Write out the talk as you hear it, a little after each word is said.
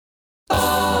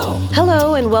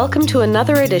Hello and welcome to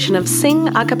another edition of Sing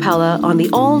a Cappella on the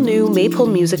all-new Maple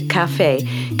Music Cafe,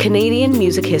 Canadian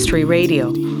Music History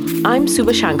Radio. I'm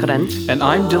Suba Shankaran. And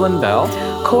I'm Dylan Bell,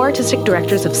 co-artistic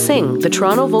directors of Sing, the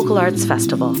Toronto Vocal Arts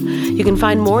Festival. You can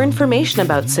find more information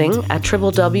about Sing at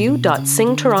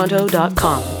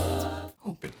www.singtoronto.com.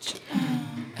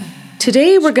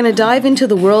 Today we're going to dive into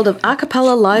the world of a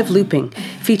cappella live looping,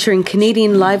 featuring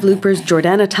Canadian live loopers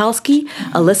Jordana Talsky,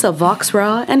 Alissa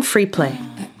Voxraw, and FreePlay.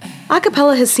 A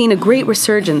cappella has seen a great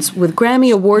resurgence with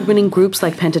Grammy award-winning groups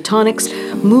like Pentatonics,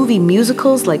 movie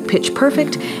musicals like Pitch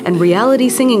Perfect, and reality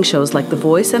singing shows like The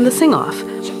Voice and The Sing-Off.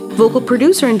 Vocal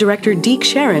producer and director Deke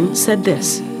Sharon said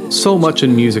this. So much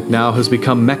in music now has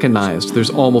become mechanized. There's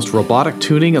almost robotic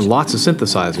tuning and lots of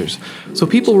synthesizers. So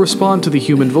people respond to the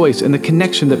human voice and the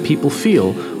connection that people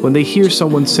feel when they hear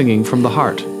someone singing from the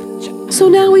heart. So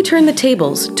now we turn the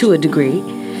tables, to a degree.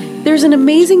 There's an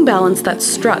amazing balance that's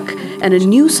struck and a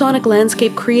new sonic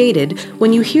landscape created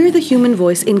when you hear the human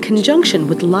voice in conjunction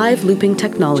with live looping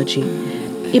technology.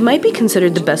 It might be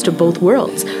considered the best of both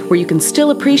worlds, where you can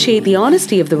still appreciate the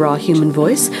honesty of the raw human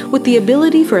voice with the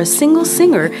ability for a single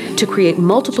singer to create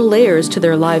multiple layers to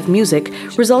their live music,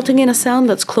 resulting in a sound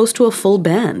that's close to a full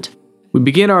band. We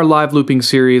begin our live looping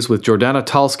series with Jordana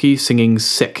Talsky singing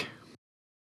Sick.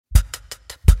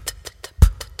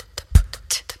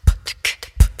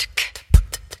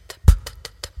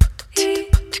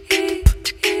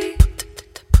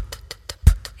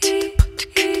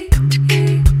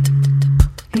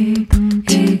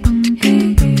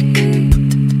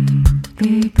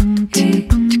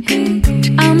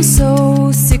 I'm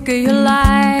so sick of your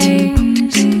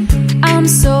lies. I'm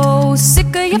so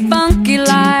sick of your funky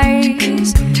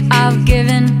lies. I've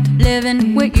given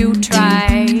living what you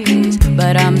tried,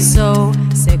 but I'm so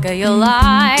sick of your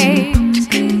lies.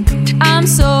 I'm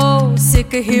so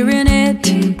sick of hearing it.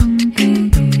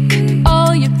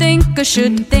 All you think or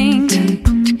should think.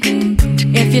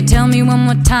 If you tell me one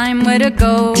more time where to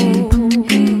go,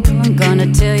 I'm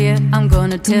gonna tell you, I'm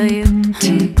gonna tell you.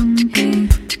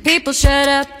 People shut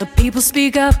up, but people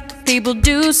speak up. People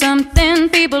do something,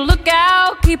 people look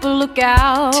out for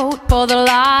the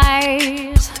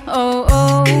lies. Oh,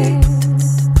 oh.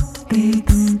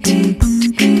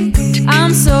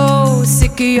 I'm so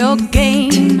sick of your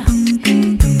game.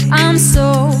 I'm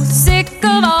so sick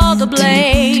of all the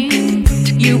blame.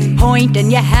 You point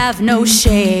and you have no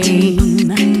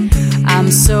shame.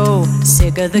 I'm so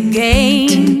sick of the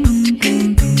game.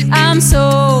 I'm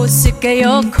so sick of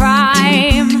your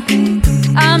crime.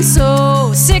 I'm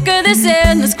so sick of this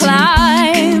endless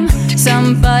climb.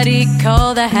 Somebody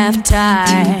call the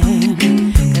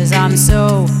halftime, 'cause I'm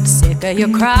so sick of your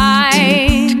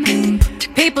crime.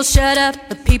 People shut up,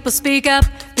 but people speak up.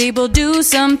 People do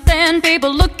something,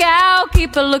 people look out,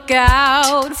 keep a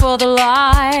lookout for the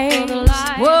lies.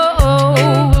 Whoa.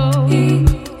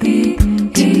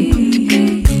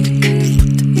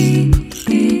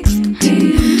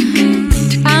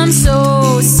 I'm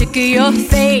so sick of your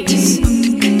face.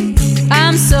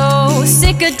 I'm so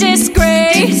sick of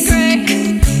disgrace.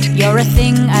 You're a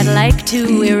thing I'd like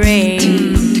to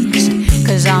erase,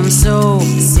 'cause I'm so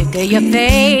sick of your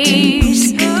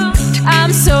face.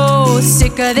 I'm so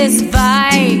sick of this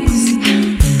vice.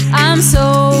 I'm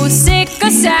so sick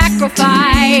of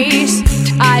sacrifice.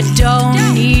 I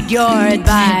don't need your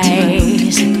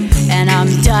advice, and I'm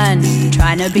done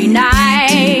trying to be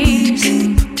nice.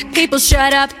 People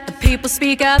shut up, people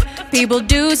speak up, people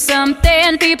do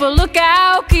something, people look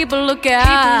out, keep a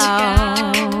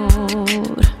lookout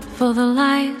for the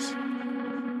lies.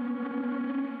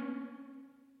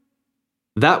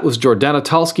 That was Jordana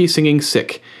Talsky singing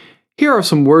Sick. Here are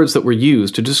some words that were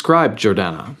used to describe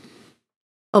Jordana.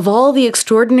 Of all the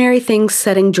extraordinary things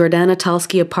setting Jordana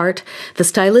Talsky apart, the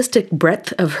stylistic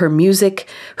breadth of her music,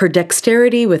 her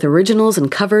dexterity with originals and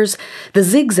covers, the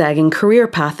zigzagging career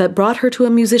path that brought her to a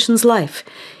musician's life,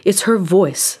 it's her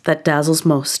voice that dazzles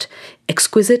most.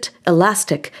 Exquisite,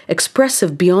 elastic,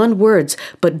 expressive beyond words,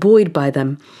 but buoyed by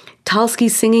them.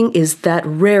 Talsky's singing is that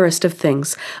rarest of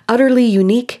things, utterly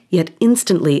unique yet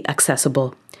instantly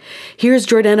accessible. Here's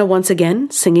Jordana once again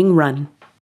singing Run.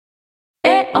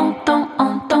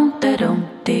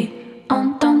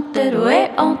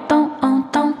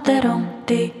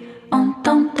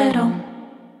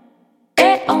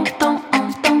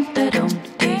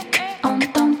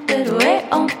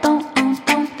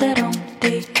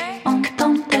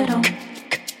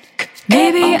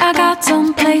 Maybe I got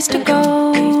someplace to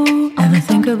go. Ever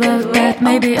think about that?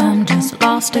 Maybe I'm just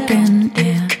lost again.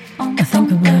 Yeah, I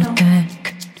think about that.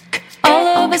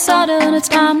 All of a sudden it's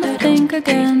time to think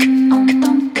again.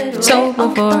 So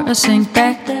before I sink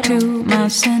back to my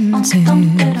senses,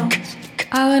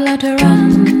 I would like to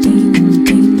run,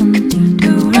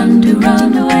 to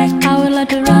run away. I would like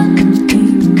to run,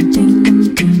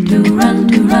 to run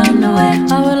away.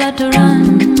 I would like to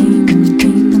run,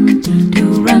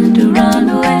 to run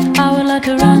away. I would like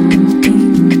to run,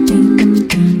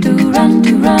 to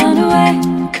run away.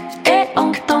 Eh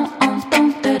on ton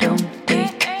te dum ti,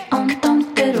 on ton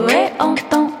te do eh on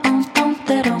ton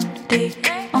te dum ti,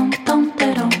 on ton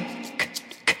te dum.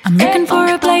 I'm looking for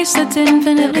a place that's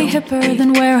infinitely hipper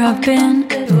than where I've been.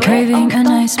 I'm craving a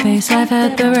nice space, I've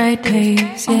had the right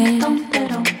pace, yeah.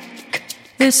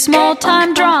 This small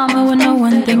time drama when no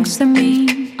one thinks they're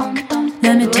me.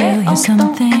 Let me tell you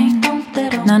something,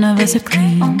 none of us are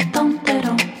clean.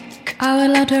 I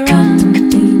would like to run,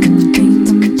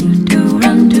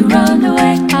 to run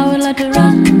away. I would like to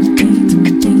run,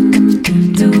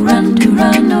 to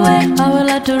run away. I would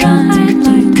like to run,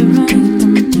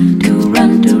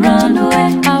 to run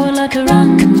away. I would like to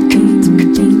run,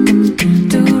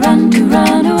 to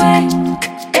run away.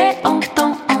 Eh on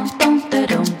ton te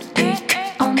dum ti,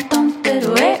 on ton te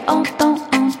do eh on ton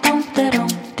te dum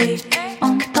ti,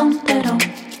 on ton te dum.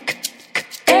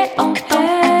 Eh on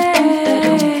ton te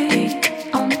dum ti,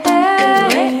 on ton te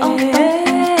do eh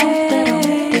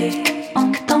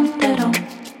on ton te dum.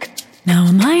 Now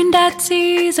a mind at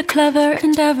sea is a clever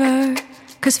endeavor,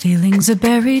 'cause feelings a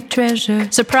buried treasure.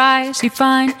 Surprise you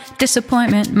find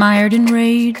disappointment mired in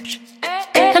rage.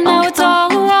 And now it's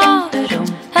all a wash.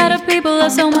 How do people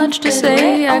have so much to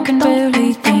say? I can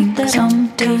barely think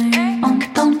sometimes.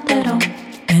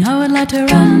 And I would like to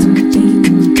run,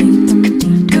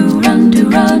 to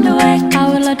run away. I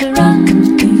would like to run,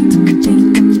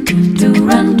 to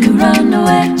run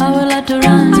away. I would like to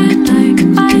run,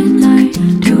 to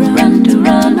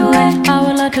run away. I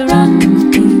would like to run,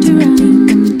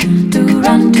 to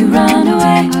run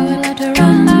away. I would like to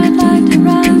run, I'd like to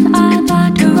run, I'd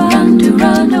like to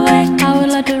run away. I would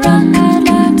like to run, I'd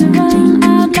like to run,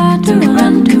 I'd like to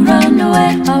run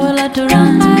away. I would like to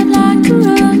run, I'd like to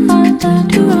run, I'd like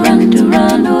to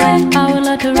run away. I would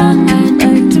like to run, I'd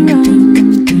like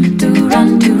to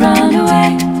run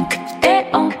away. Eh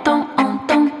on ton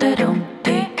te dum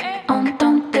ti, on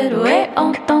ton te do eh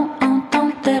on ton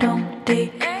te dum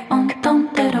ti, on ton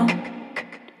te dum.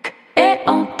 Eh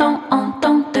on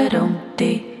ton te dum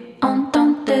ti, on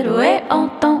ton te do eh on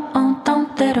ton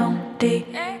te dum ti,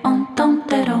 on ton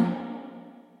te dum.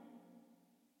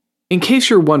 In case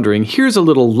you're wondering, here's a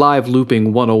little live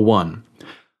looping 101.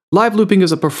 Live looping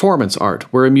is a performance art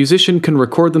where a musician can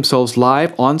record themselves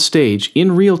live on stage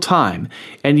in real time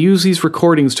and use these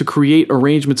recordings to create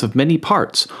arrangements of many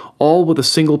parts, all with a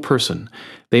single person.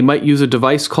 They might use a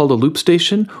device called a loop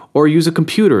station or use a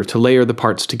computer to layer the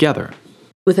parts together.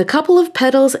 With a couple of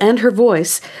pedals and her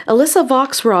voice, Alissa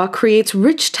Vox-Raw creates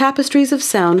rich tapestries of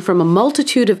sound from a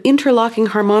multitude of interlocking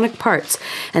harmonic parts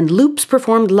and loops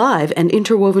performed live and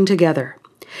interwoven together.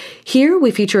 Here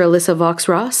we feature Alissa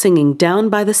Vox-Raw singing Down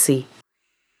by the Sea.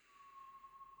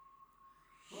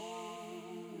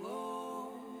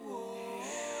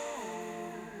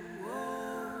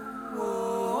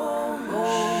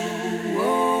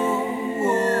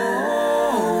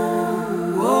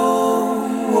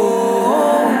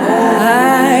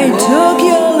 I took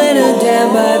your letter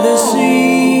down by the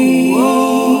sea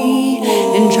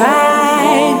and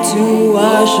tried to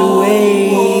wash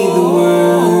away the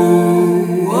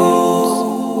words,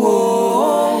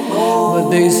 but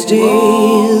they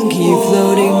still keep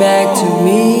floating back to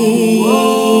me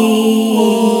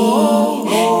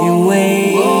in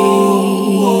waves.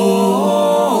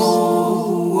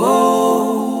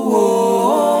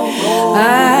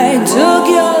 I took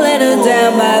your letter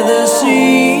down by the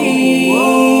sea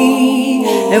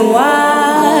and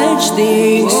watched the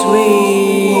ink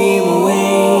swim away.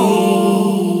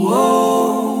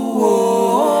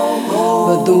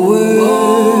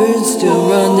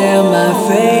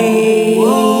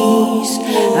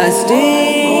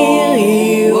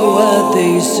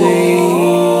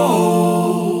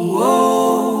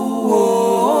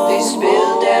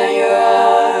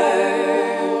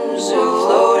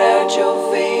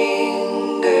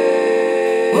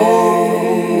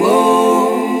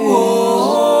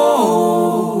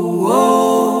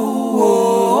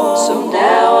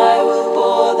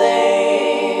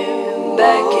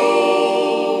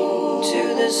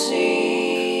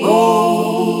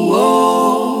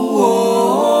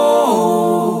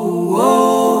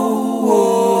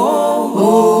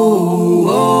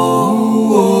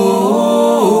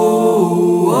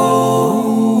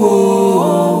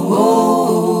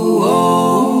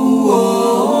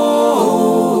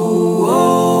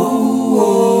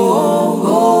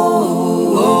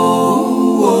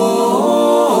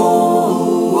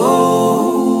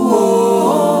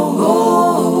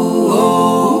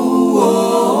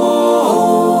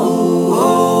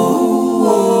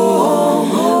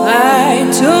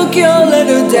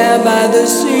 down by the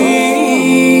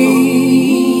sea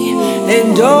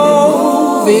and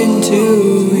dove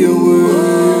into your words.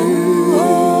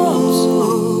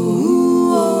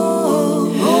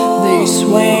 They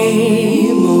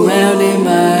swam around in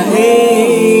my head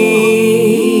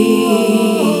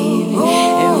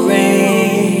and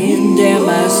ran down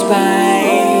my spine.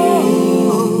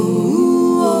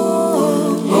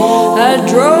 I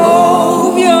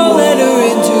drove your letter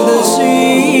into the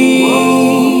sea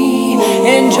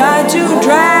and tried to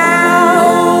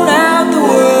drown out the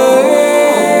words,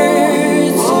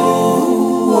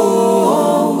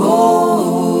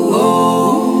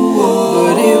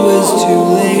 but it was too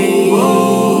late.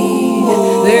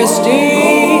 There's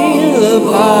still a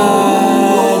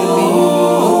part of me.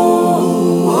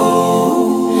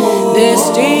 There's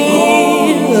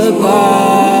still a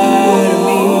part of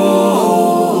me.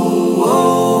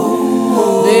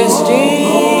 There's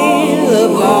still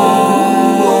a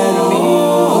part of me.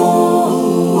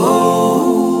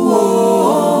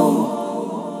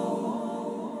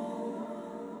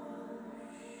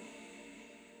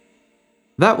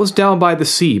 That was Down by the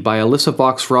Sea by Alissa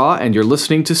Vox-Raw, and you're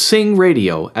listening to Sing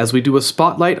Radio as we do a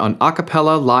spotlight on a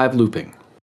cappella live looping.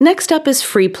 Next up is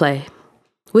FreePlay.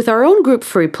 With our own group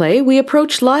FreePlay, we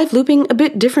approach live looping a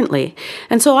bit differently,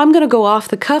 and so I'm going to go off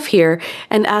the cuff here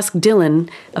and ask Dylan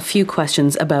a few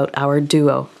questions about our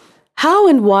duo. How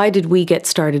and why did we get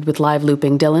started with live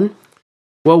looping, Dylan?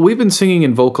 Well, we've been singing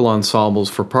in vocal ensembles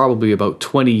for probably about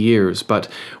 20 years, but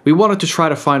we wanted to try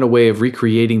to find a way of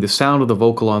recreating the sound of the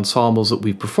vocal ensembles that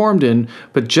we performed in,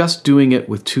 but just doing it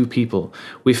with two people.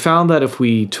 We found that if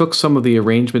we took some of the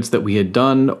arrangements that we had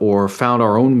done or found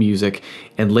our own music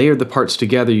and layered the parts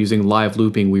together using live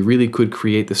looping, we really could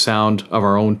create the sound of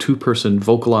our own two-person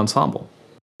vocal ensemble.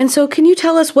 And so can you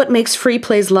tell us what makes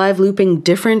FreePlay's live looping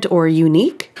different or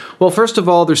unique? Well, first of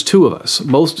all, there's two of us.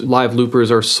 Most live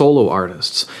loopers are solo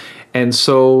artists, and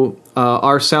so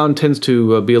our sound tends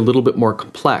to be a little bit more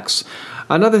complex.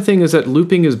 Another thing is that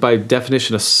looping is by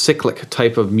definition a cyclic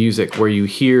type of music where you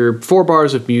hear 4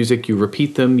 bars of music, you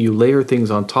repeat them, you layer things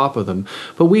on top of them.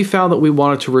 But we found that we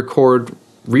wanted to record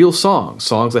real songs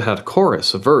that had a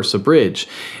chorus, a verse, a bridge.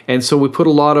 And so we put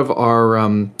a lot of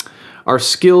our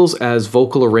skills as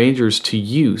vocal arrangers to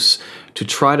use to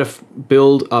try to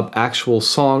build up actual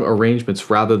song arrangements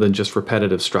rather than just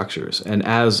repetitive structures. And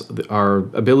as our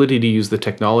ability to use the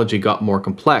technology got more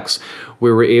complex,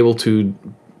 we were able to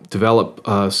develop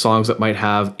songs that might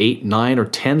have 8, 9, or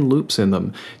 10 loops in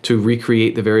them to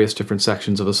recreate the various different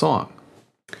sections of a song.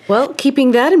 Well,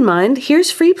 keeping that in mind,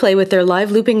 here's FreePlay with their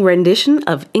live looping rendition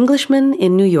of Englishman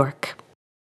in New York.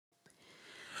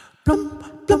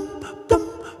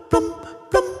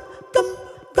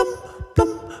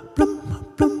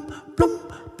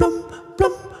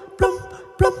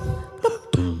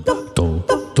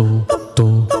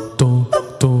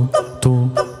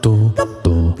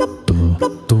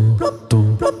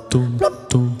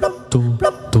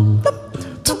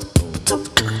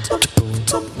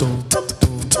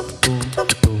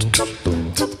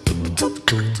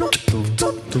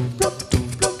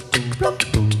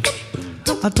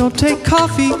 I don't take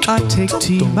coffee, I take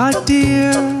tea, my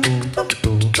dear.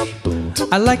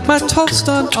 I like my toast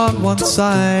done on one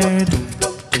side,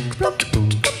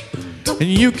 and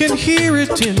you can hear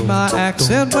it in my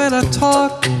accent when I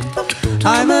talk.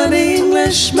 I'm an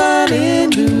Englishman in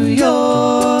New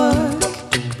York.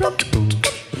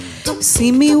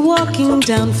 See me walking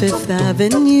down Fifth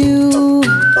Avenue,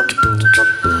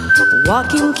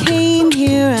 walking cane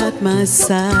here at my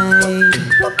side.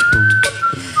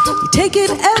 You take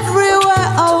it everywhere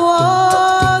I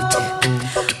walk.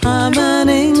 I'm an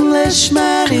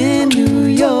Englishman in New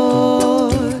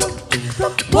York.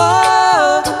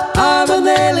 Whoa, I'm an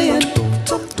alien,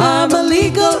 I'm a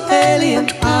legal alien.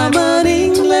 I'm an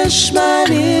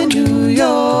Englishman in New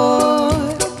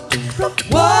York.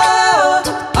 Whoa,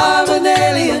 I'm an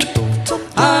alien,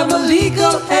 I'm a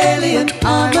legal alien.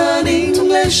 I'm an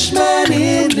Englishman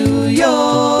in New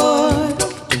York.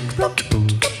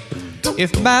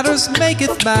 If manners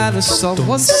maketh manners,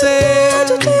 someone said,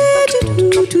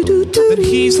 then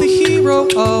he's the hero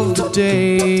of the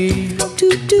day.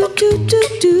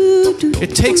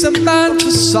 It takes a man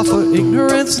to suffer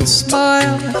ignorance and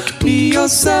smile. Be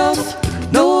yourself,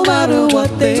 no matter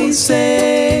what they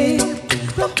say.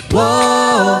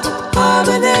 Whoa, I'm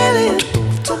an alien,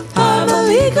 I'm a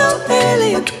legal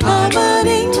alien. I'm an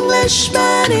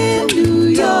Englishman in New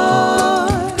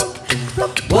York.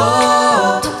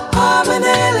 Whoa, I'm an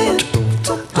alien,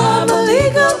 I'm a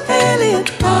legal alien.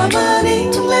 I'm an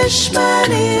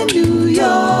Englishman in New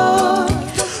York.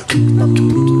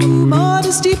 Ooh,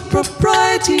 modesty,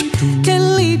 propriety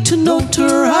can lead lead to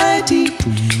notoriety.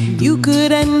 You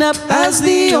could end up as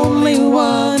the only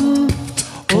one.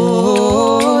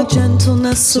 Oh,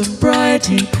 gentleness,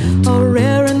 sobriety, are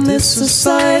rare in this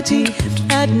society.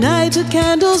 At night a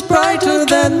candle's brighter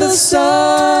than the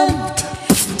sun.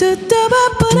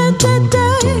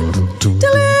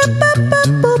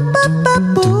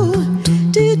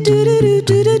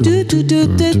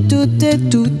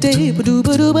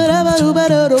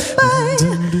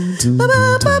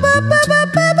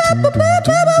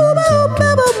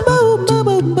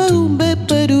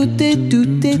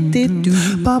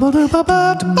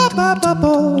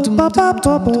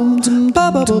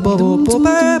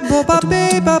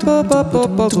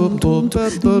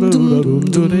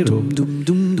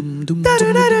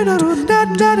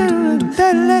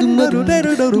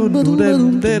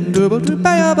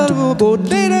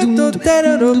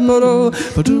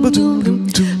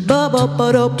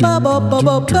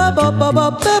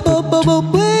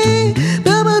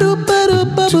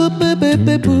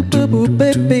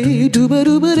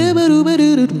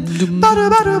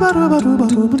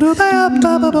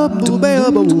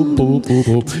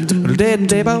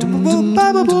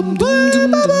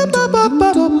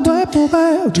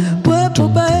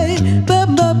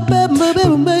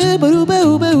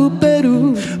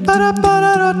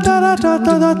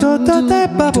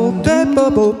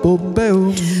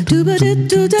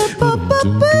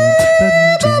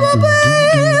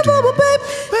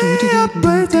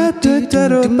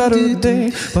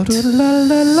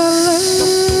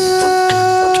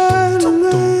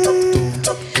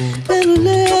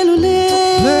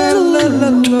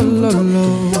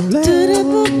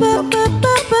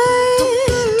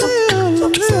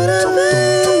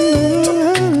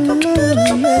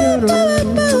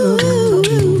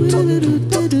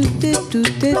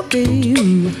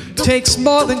 Takes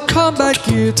more than combat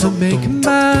gear to make a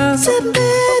man.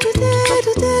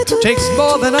 Takes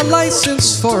more than a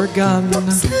license for a gun.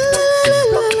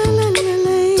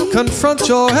 Confront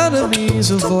your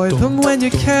enemies, avoid them when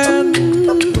you can.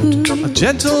 A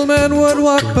gentleman would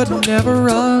walk but never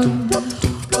run.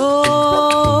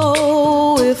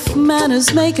 Oh, if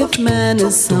manners maketh man,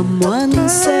 as someone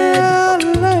said,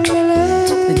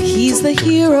 then he's the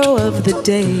hero of the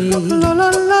day.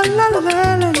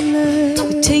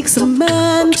 It takes a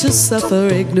man to suffer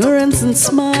ignorance and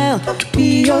smile.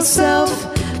 Be yourself,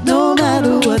 no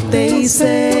matter what they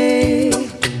say.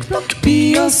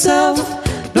 Be yourself,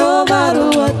 no matter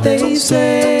what they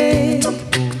say.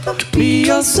 Be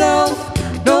yourself,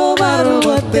 no matter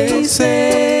what they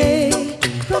say.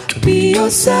 Be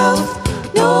yourself,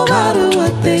 no matter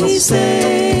what they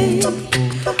say.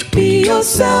 Be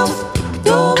yourself,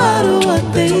 no matter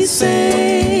what they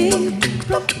say.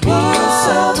 Be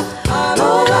yourself, no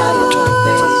matter what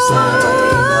they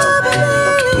say.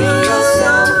 Be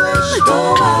yourself,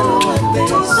 no matter what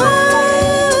they say.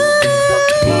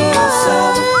 Be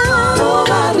yourself, no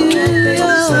matter what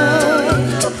they say.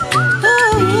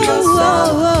 Be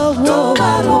yourself, no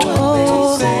matter what they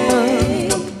say.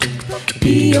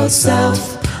 Be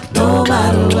yourself, no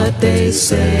matter what they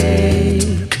say.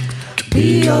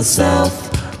 Be yourself,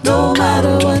 no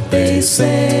matter what they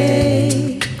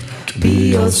say.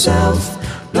 Be yourself,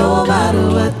 no matter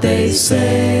what they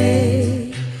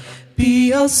say. Be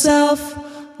yourself,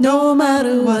 no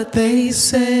matter what they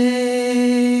say.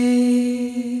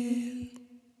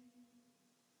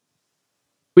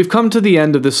 We've come to the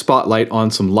end of this spotlight on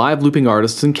some live looping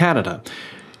artists in Canada.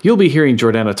 You'll be hearing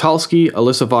Jordana Talsky,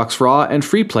 Alissa Vox-Raw, and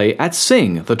FreePlay at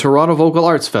Sing, the Toronto Vocal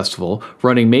Arts Festival,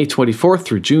 running May 24th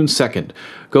through June 2nd.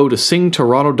 Go to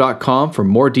singtoronto.com for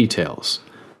more details.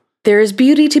 There is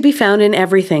beauty to be found in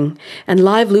everything, and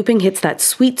live looping hits that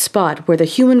sweet spot where the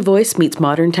human voice meets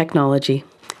modern technology.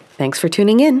 Thanks for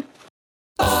tuning in.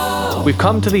 We've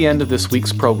come to the end of this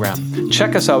week's program.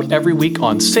 Check us out every week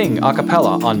on Sing a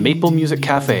Cappella on Maple Music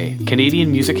Cafe,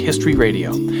 Canadian Music History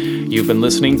Radio. You've been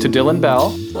listening to Dylan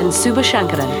Bell And Suba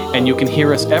Shankaran. and you can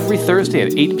hear us every Thursday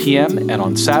at 8 p.m. and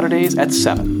on Saturdays at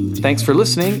 7. Thanks for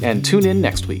listening and tune in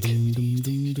next week.